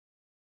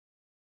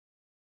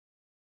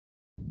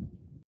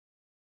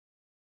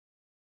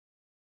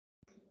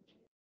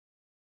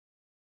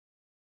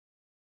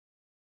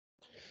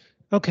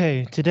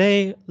Okay,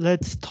 today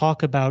let's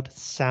talk about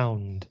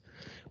sound.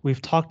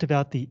 We've talked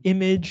about the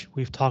image,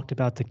 we've talked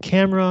about the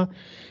camera,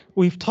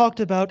 we've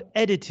talked about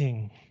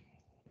editing.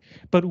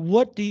 But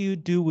what do you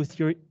do with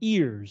your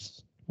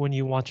ears when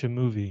you watch a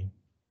movie?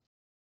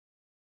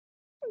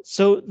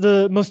 So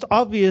the most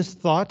obvious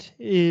thought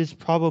is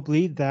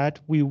probably that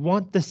we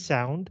want the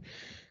sound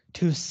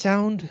to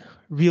sound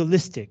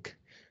realistic,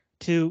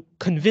 to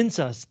convince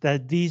us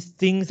that these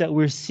things that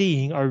we're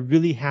seeing are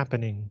really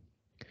happening.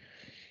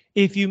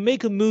 If you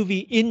make a movie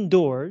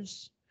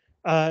indoors,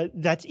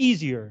 that's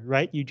easier,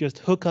 right? You just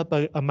hook up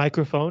a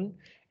microphone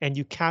and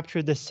you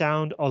capture the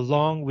sound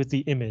along with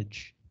the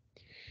image.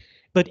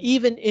 But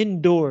even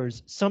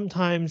indoors,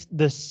 sometimes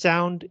the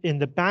sound in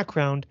the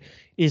background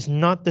is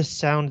not the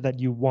sound that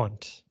you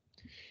want.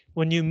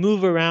 When you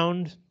move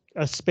around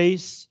a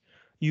space,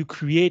 you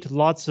create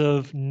lots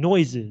of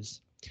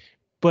noises,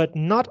 but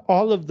not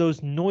all of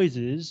those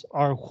noises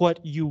are what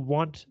you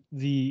want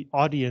the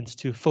audience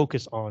to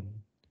focus on.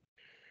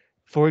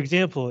 For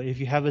example, if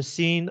you have a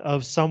scene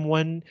of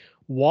someone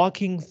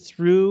walking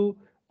through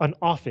an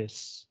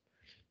office,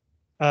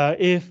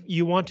 if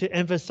you want to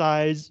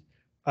emphasize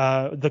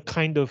the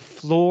kind of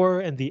floor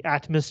and the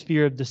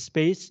atmosphere of the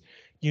space,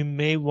 you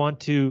may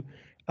want to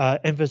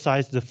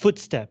emphasize the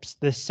footsteps,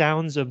 the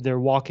sounds of their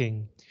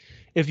walking.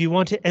 If you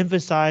want to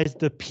emphasize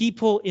the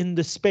people in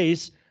the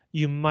space,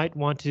 you might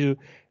want to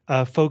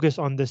focus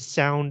on the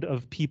sound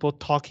of people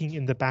talking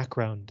in the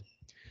background.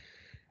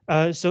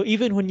 So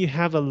even when you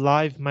have a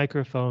live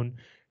microphone,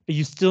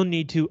 you still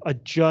need to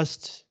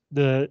adjust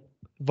the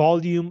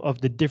volume of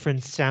the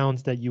different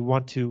sounds that you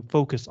want to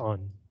focus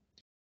on.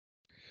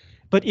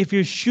 But if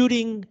you're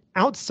shooting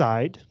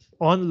outside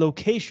on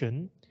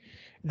location,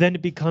 then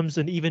it becomes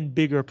an even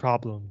bigger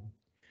problem.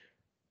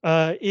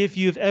 If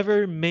you've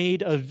ever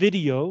made a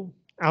video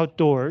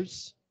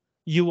outdoors,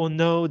 you will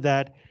know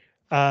that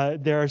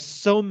there are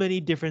so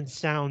many different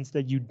sounds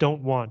that you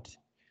don't want,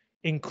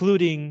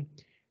 including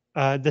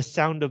the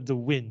sound of the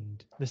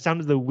wind. The sound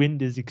of the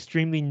wind is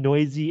extremely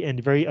noisy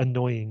and very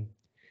annoying.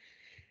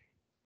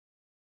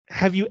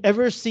 Have you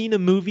ever seen a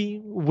movie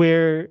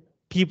where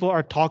people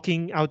are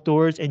talking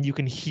outdoors and you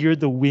can hear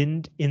the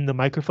wind in the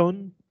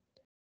microphone?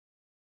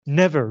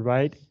 Never,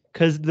 right?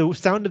 Because the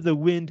sound of the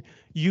wind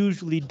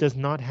usually does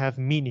not have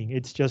meaning.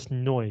 It's just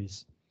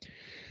noise.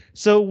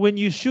 So when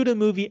you shoot a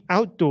movie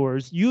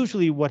outdoors,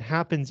 usually what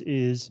happens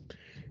is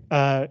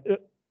uh,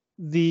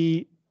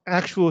 the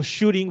actual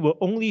shooting will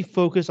only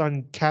focus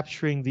on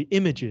capturing the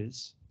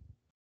images.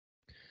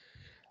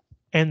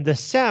 And the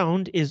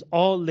sound is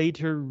all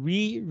later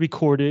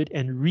re-recorded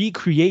and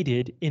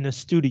recreated in a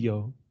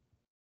studio.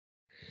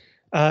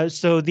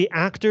 So the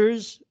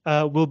actors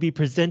will be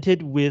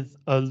presented with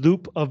a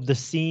loop of the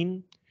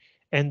scene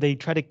and they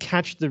try to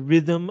catch the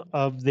rhythm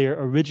of their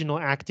original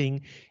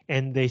acting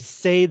and they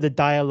say the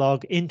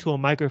dialogue into a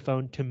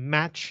microphone to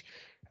match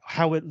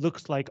how it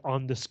looks like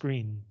on the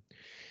screen.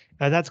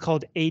 That's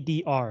called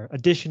ADR,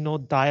 additional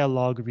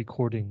dialogue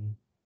recording.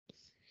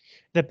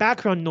 The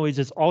background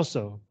noises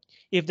also.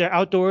 If they're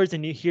outdoors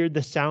and you hear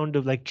the sound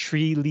of like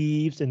tree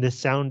leaves and the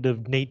sound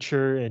of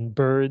nature and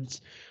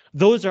birds,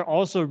 those are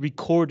also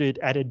recorded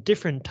at a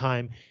different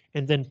time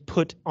and then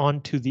put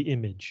onto the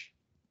image.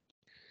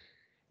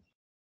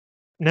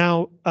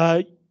 Now,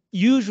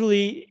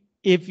 usually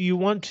if you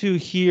want to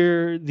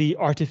hear the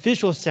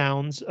artificial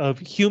sounds of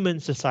human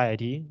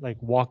society, like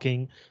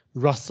walking,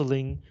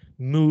 rustling,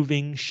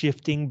 moving,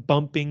 shifting,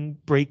 bumping,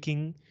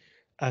 breaking,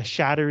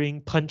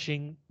 shattering,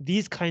 punching,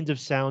 these kinds of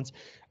sounds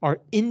are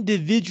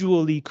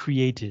individually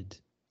created.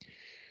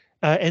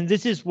 And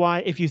this is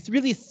why, if you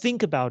really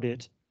think about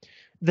it,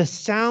 the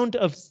sound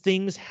of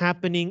things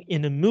happening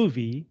in a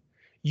movie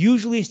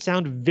usually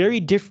sound very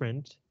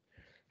different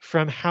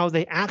from how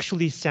they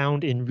actually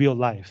sound in real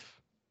life.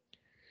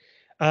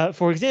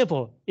 For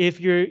example, if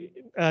you're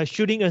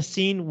shooting a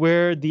scene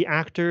where the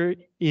actor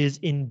is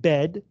in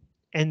bed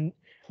and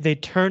they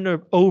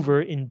turn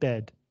over in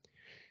bed,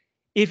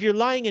 if you're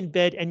lying in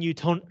bed and you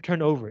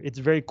turn over, it's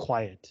very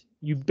quiet.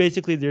 You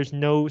basically, there's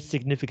no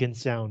significant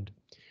sound.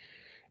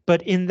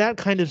 But in that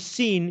kind of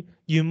scene,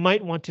 you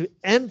might want to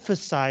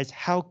emphasize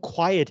how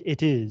quiet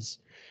it is.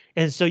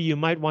 And so you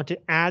might want to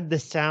add the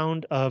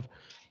sound of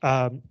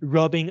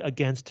rubbing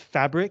against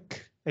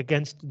fabric,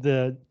 against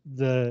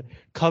the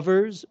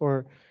covers,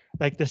 or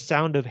like the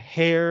sound of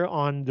hair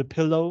on the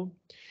pillow.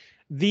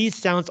 These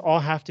sounds all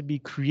have to be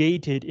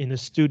created in a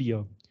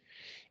studio.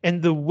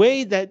 And the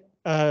way that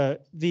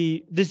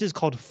this is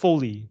called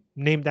Foley,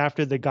 named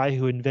after the guy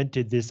who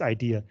invented this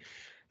idea.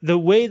 The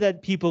way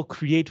that people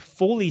create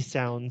Foley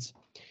sounds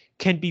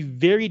can be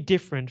very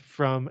different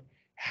from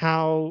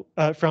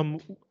from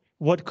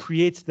what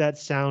creates that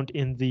sound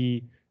in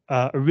the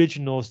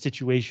original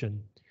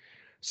situation.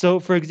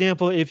 So, for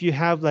example, if you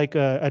have like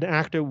an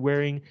actor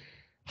wearing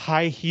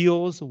high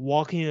heels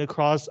walking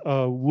across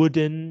a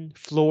wooden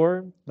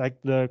floor, like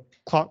the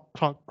clock,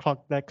 clock,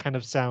 clock, that kind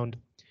of sound,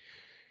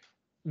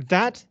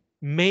 that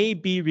may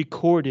be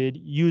recorded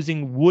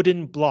using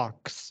wooden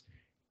blocks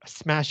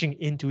smashing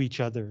into each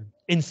other.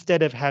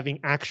 instead of having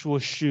actual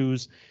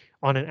shoes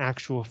on an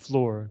actual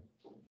floor.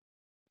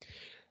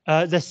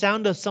 The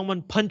sound of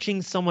someone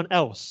punching someone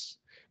else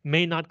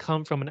may not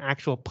come from an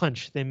actual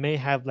punch. They may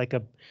have like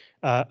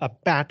a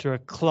bat or a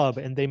club,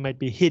 and they might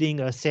be hitting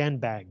a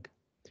sandbag.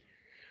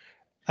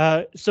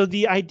 So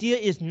the idea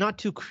is not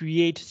to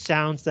create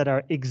sounds that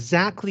are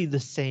exactly the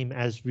same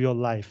as real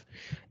life.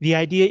 The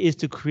idea is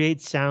to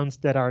create sounds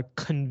that are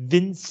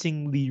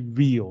convincingly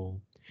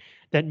real,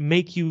 that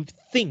make you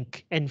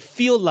think and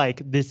feel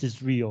like this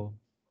is real.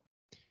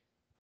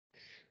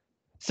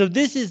 So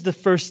this is the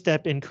first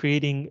step in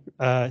creating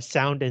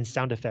sound and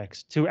sound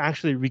effects, to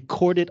actually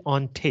record it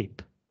on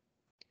tape.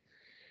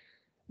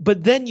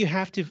 But then you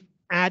have to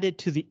add it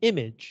to the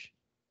image.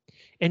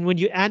 And when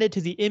you add it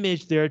to the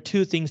image, there are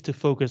two things to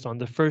focus on.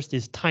 The first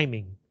is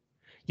timing.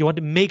 You want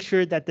to make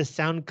sure that the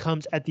sound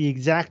comes at the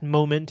exact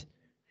moment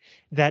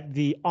that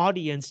the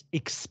audience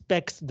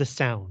expects the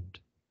sound.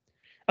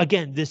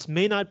 Again, this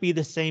may not be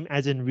the same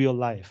as in real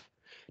life.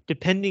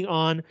 Depending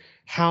on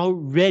how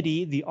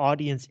ready the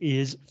audience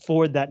is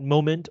for that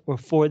moment or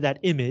for that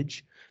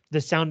image, the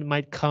sound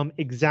might come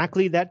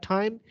exactly that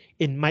time.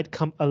 It might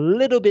come a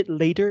little bit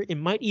later. It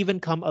might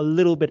even come a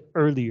little bit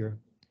earlier.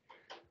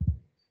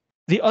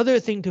 The other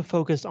thing to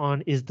focus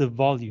on is the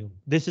volume.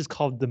 This is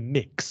called the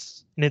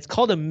mix. And it's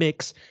called a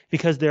mix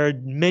because there are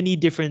many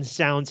different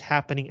sounds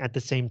happening at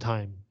the same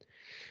time.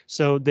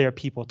 So there are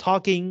people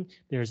talking,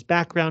 there's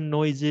background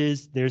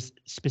noises, there's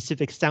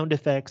specific sound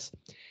effects.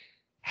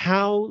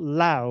 How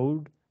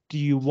loud do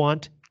you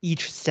want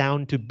each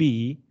sound to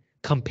be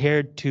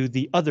compared to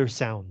the other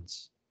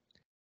sounds?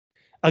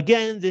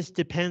 Again, this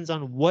depends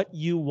on what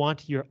you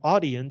want your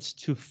audience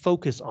to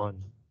focus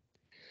on.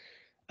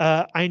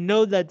 I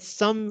know that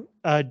some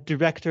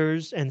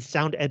directors and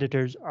sound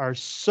editors are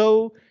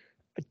so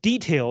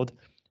detailed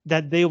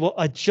that they will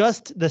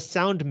adjust the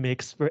sound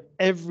mix for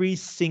every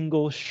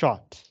single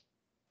shot.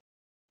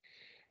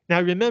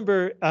 Now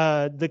remember,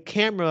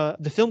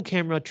 the film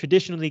camera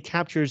traditionally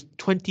captures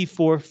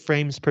 24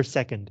 frames per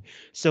second.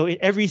 So in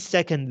every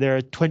second, there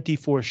are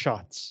 24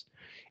 shots.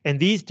 And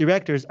these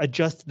directors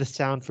adjust the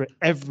sound for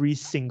every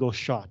single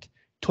shot,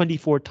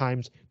 24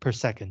 times per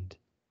second.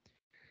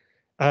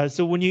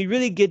 So when you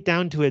really get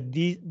down to it,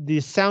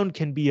 the sound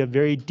can be a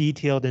very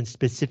detailed and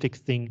specific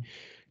thing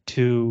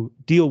to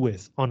deal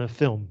with on a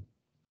film.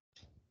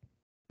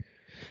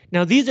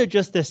 Now, these are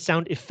just the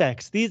sound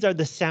effects. These are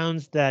the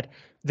sounds that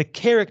the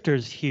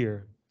characters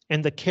hear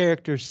and the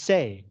characters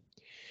say.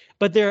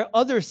 But there are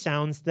other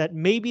sounds that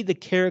maybe the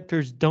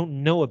characters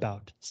don't know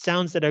about,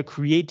 sounds that are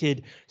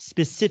created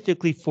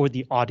specifically for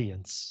the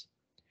audience.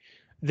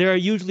 There are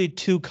usually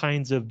two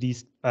kinds of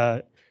these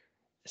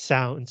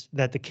sounds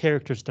that the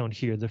characters don't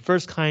hear. The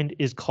first kind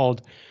is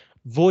called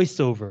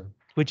voiceover,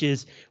 which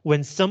is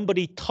when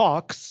somebody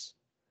talks,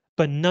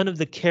 but none of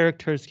the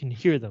characters can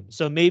hear them.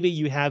 So maybe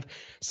you have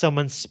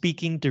someone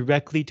speaking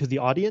directly to the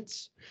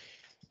audience,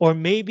 or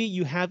maybe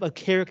you have a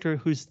character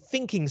who's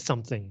thinking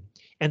something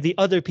and the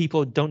other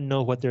people don't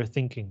know what they're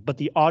thinking, but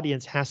the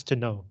audience has to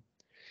know.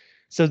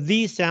 So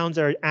these sounds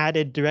are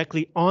added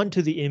directly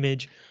onto the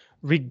image,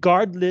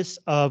 regardless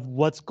of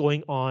what's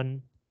going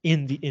on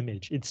in the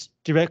image. It's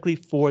directly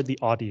for the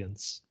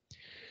audience.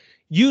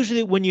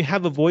 Usually when you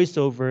have a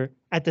voiceover,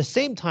 at the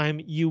same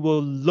time, you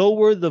will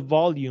lower the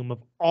volume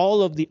of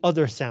all of the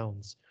other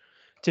sounds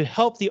to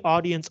help the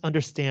audience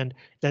understand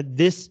that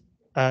this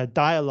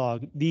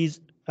dialogue, these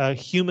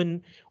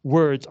human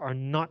words are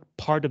not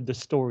part of the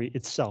story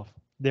itself.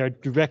 They're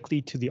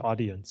directly to the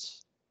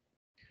audience.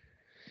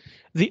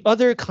 The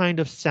other kind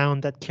of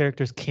sound that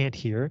characters can't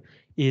hear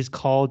is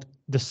called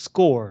the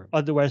score,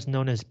 otherwise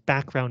known as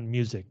background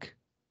music.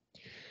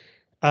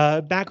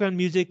 Background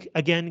music,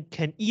 again,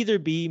 can either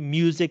be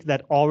music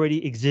that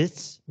already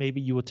exists.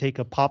 Maybe you will take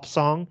a pop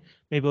song,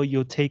 maybe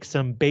you'll take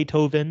some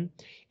Beethoven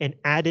and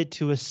add it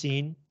to a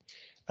scene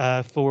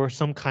for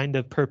some kind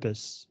of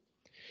purpose.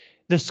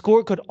 The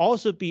score could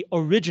also be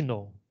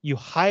original. You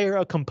hire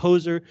a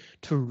composer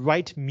to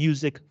write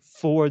music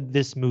for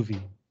this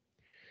movie.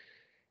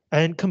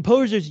 And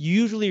composers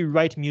usually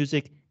write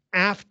music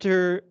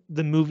after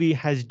the movie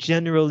has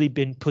generally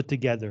been put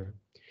together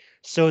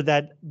so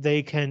that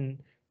they can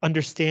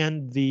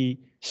understand the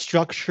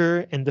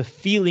structure and the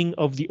feeling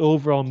of the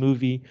overall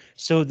movie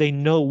so they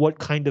know what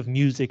kind of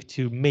music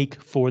to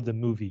make for the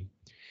movie.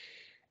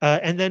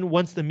 And then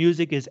once the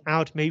music is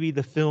out, maybe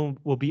the film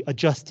will be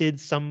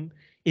adjusted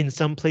in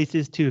some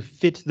places to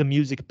fit the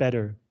music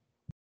better.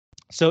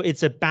 So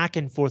it's a back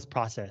and forth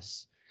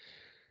process.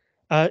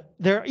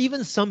 There are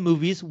even some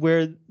movies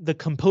where the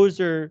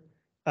composer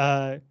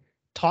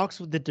talks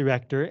with the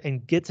director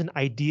and gets an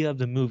idea of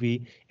the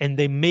movie, and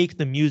they make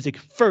the music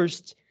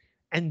first,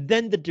 and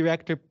then the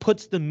director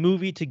puts the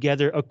movie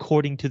together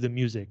according to the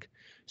music.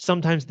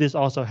 Sometimes this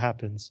also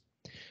happens.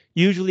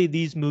 Usually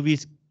these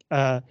movies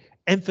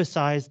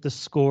emphasize the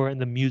score and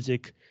the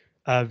music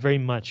very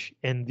much,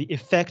 and the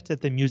effect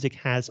that the music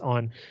has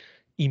on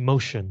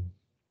emotion.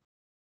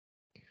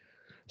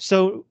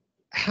 So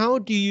how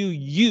do you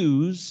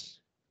use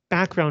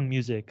background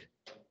music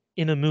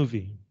in a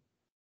movie?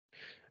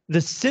 The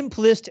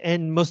simplest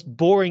and most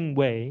boring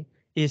way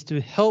is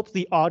to help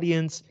the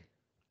audience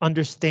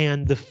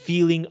understand the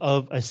feeling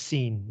of a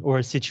scene or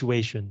a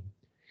situation.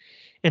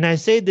 And I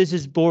say this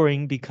is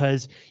boring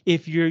because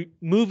if your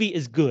movie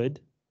is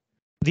good,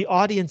 the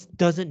audience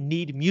doesn't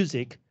need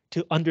music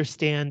to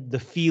understand the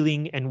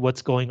feeling and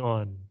what's going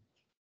on.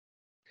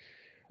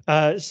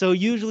 So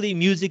usually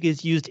music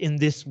is used in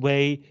this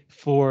way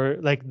for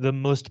like the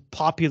most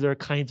popular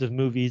kinds of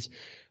movies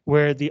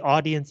where the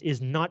audience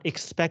is not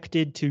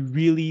expected to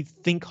really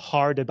think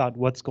hard about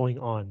what's going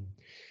on.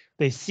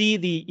 They see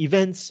the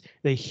events,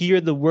 they hear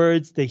the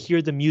words, they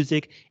hear the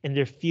music, and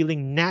their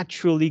feeling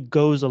naturally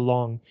goes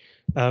along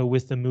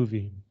with the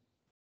movie.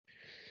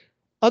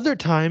 Other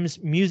times,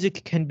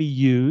 music can be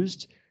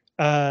used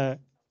as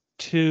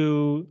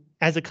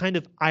a kind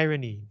of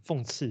irony,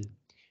 讽刺,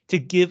 to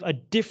give a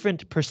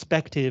different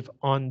perspective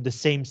on the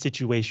same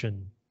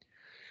situation.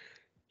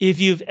 If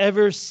you've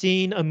ever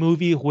seen a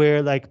movie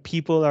where like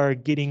people are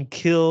getting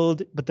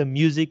killed, but the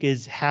music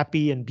is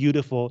happy and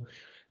beautiful,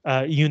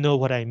 you know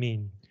what I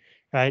mean,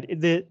 right?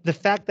 The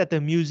fact that the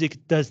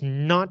music does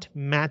not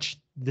match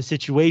the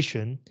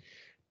situation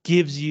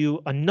gives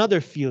you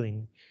another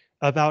feeling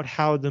about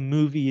how the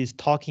movie is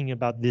talking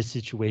about this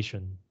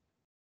situation.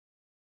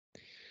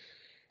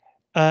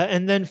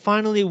 And then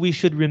finally, we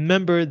should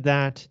remember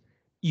that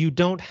you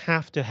don't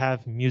have to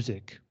have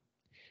music.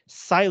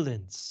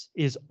 Silence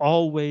is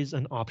always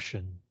an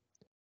option.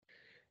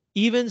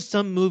 Even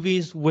some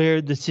movies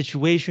where the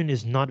situation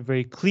is not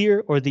very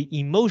clear or the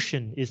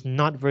emotion is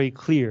not very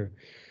clear,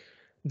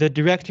 the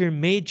director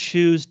may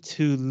choose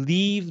to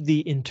leave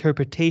the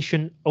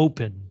interpretation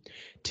open,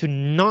 to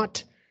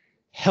not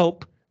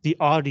help the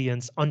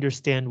audience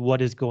understand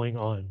what is going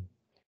on.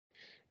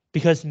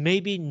 Because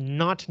maybe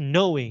not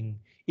knowing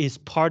is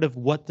part of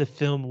what the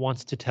film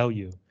wants to tell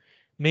you.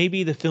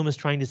 Maybe the film is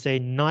trying to say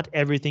not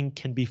everything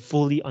can be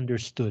fully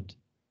understood.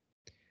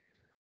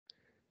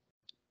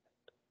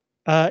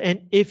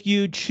 And if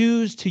you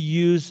choose to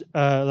use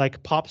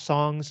like pop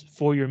songs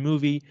for your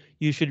movie,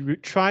 you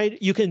should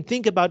you can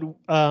think about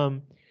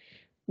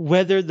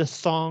whether the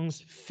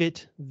songs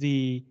fit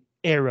the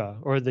era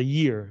or the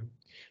year.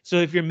 So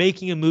if you're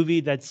making a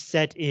movie that's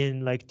set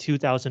in like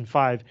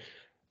 2005,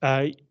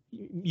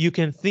 you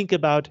can think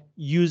about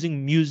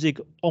using music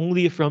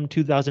only from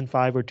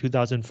 2005 or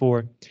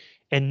 2004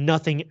 and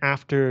nothing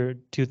after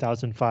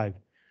 2005.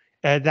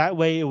 That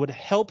way it would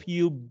help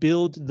you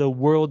build the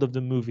world of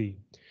the movie.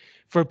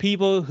 For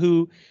people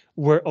who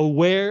were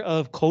aware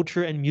of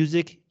culture and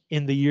music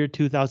in the year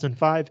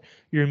 2005,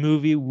 your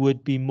movie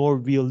would be more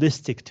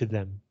realistic to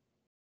them.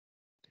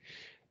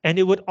 And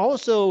it would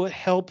also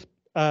help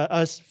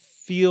us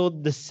feel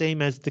the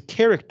same as the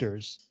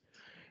characters.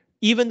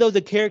 Even though the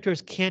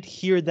characters can't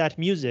hear that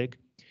music,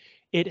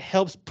 it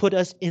helps put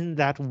us in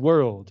that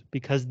world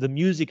because the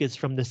music is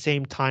from the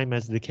same time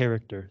as the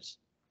characters.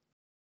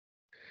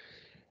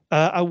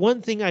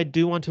 One thing I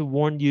do want to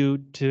warn you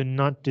to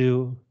not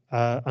do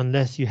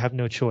unless you have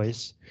no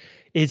choice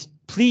is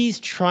please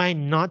try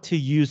not to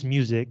use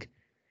music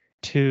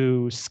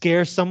to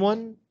scare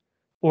someone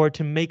or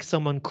to make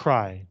someone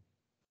cry.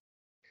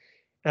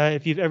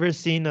 If you've ever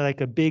seen like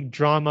a big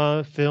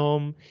drama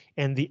film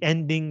and the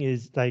ending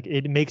is like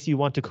it makes you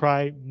want to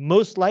cry,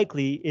 most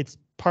likely it's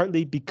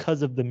partly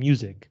because of the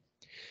music.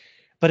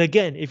 But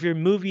again, if your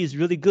movie is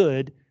really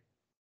good,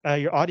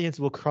 your audience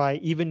will cry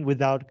even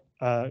without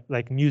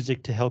like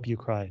music to help you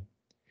cry.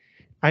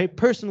 I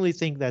personally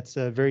think that's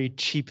a very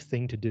cheap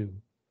thing to do.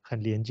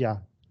 很廉价.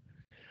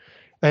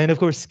 And of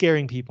course,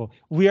 scaring people.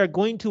 We are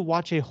going to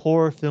watch a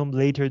horror film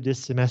later this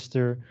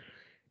semester,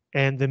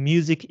 and the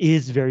music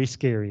is very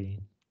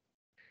scary.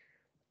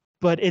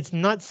 But it's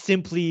not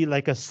simply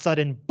like a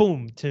sudden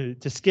boom to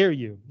scare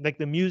you. Like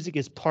the music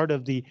is part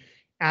of the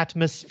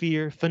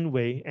atmosphere, 氛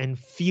围, and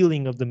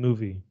feeling of the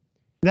movie.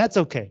 That's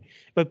okay.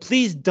 But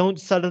please don't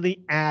suddenly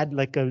add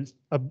like a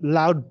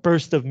loud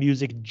burst of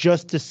music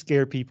just to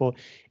scare people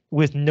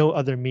with no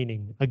other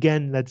meaning.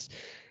 Again, that's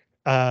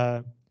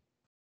not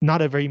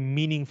a very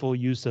meaningful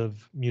use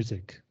of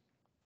music.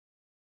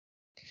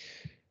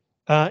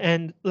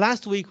 And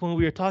last week when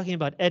we were talking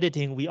about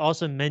editing, we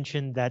also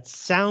mentioned that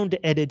sound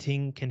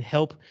editing can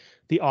help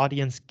the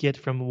audience get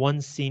from one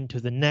scene to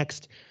the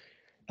next.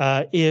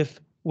 If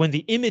when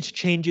the image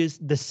changes,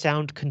 the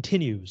sound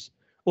continues,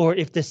 or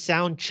if the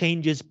sound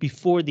changes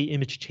before the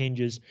image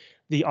changes,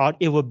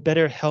 it will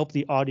better help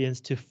the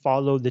audience to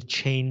follow the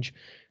change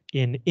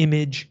in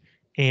image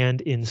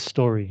and in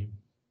story.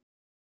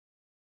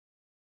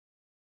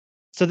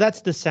 So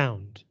that's the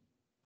sound.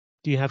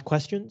 Do you have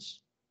questions?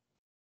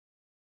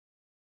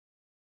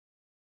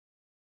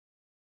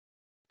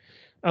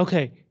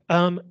 Okay,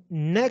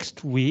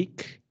 next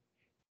week,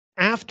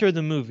 after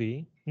the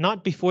movie,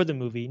 not before the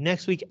movie,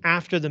 next week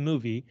after the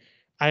movie,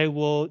 I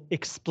will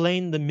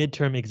explain the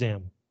midterm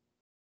exam.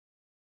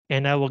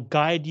 And I will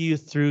guide you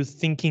through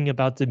thinking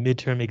about the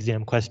midterm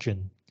exam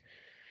question.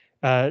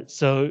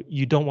 So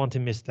you don't want to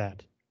miss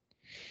that.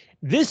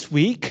 This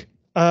week,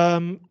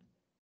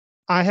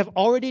 I have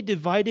already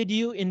divided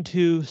you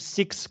into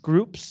 6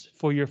 groups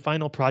for your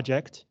final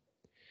project.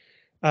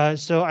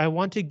 So I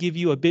want to give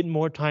you a bit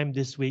more time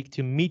this week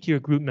to meet your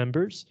group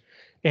members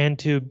and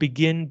to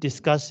begin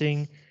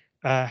discussing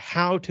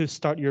how to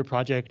start your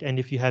project and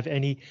if you have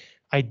any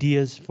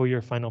ideas for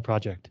your final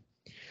project.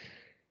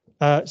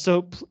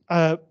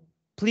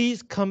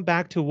 Please come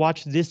back to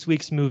watch this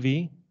week's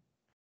movie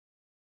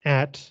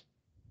at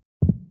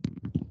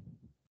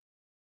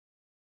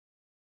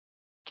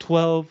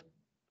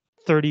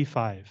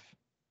 12:35.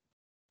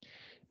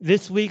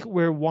 This week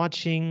we're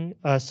watching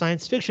a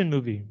science fiction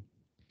movie.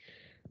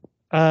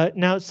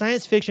 Now,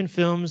 science fiction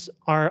films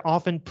are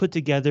often put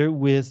together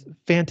with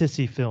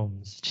fantasy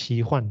films,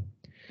 奇幻.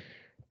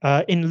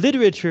 In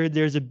literature,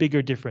 there's a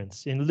bigger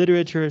difference. In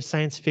literature,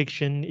 science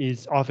fiction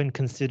is often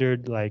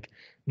considered like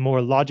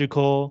more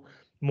logical,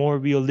 more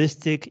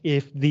realistic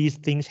if these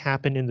things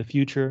happen in the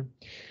future.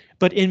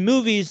 But in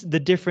movies, the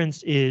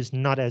difference is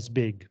not as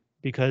big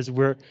because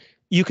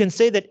you can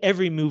say that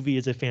every movie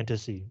is a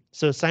fantasy.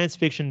 So science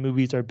fiction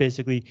movies are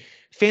basically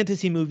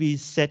fantasy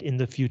movies set in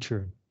the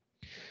future.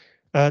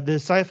 The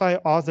sci-fi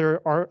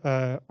author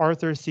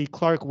Arthur C.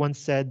 Clarke once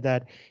said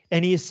that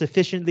any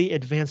sufficiently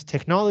advanced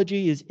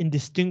technology is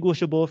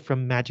indistinguishable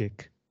from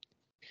magic.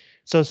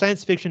 So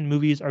science fiction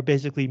movies are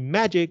basically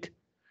magic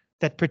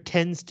that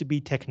pretends to be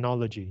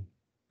technology.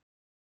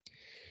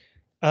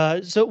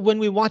 So when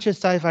we watch a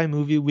sci-fi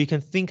movie, we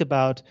can think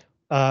about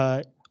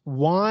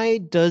why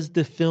does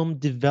the film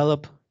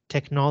develop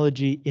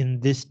technology in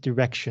this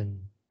direction?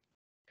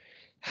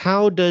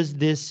 How does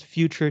this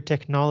future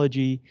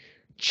technology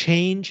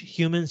change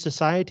human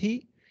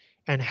society,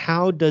 and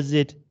how does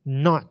it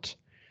not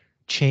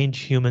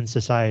change human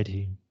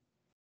society?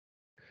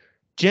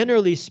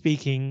 Generally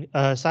speaking,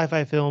 a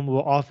sci-fi film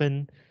will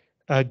often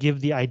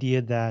give the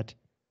idea that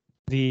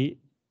the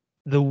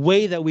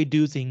way that we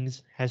do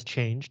things has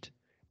changed,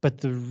 but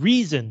the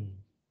reason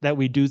that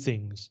we do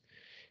things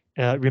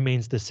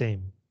remains the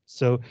same.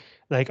 So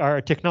like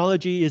our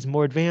technology is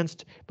more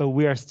advanced, but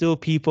we are still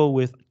people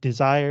with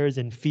desires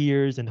and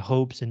fears and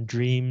hopes and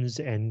dreams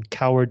and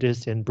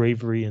cowardice and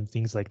bravery and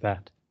things like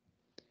that.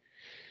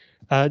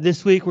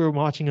 This week we're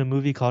watching a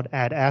movie called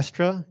Ad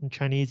Astra. In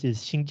Chinese is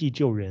星际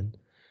救人,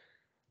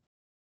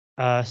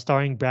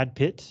 starring Brad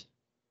Pitt.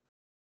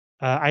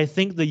 I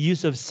think the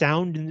use of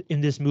sound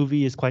in this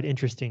movie is quite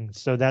interesting,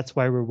 so that's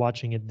why we're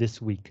watching it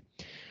this week.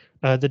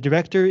 The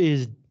director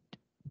is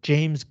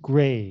James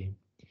Gray.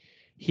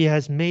 He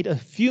has made a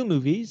few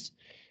movies.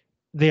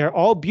 They are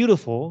all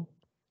beautiful,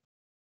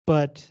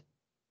 but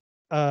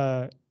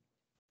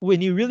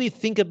when you really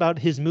think about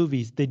his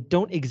movies, they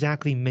don't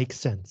exactly make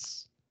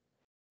sense.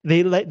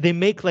 They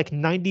make like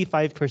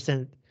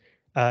 95%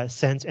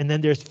 sense, and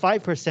then there's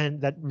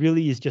 5% that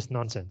really is just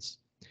nonsense.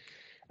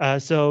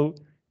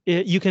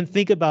 You can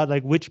think about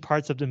like which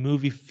parts of the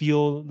movie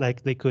feel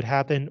like they could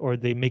happen or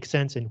they make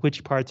sense, and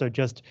which parts are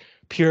just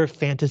pure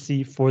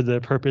fantasy for the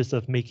purpose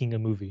of making a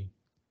movie.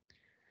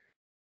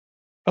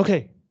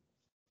 Okay.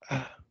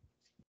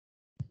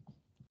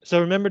 So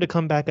remember to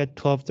come back at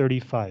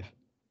 12:35.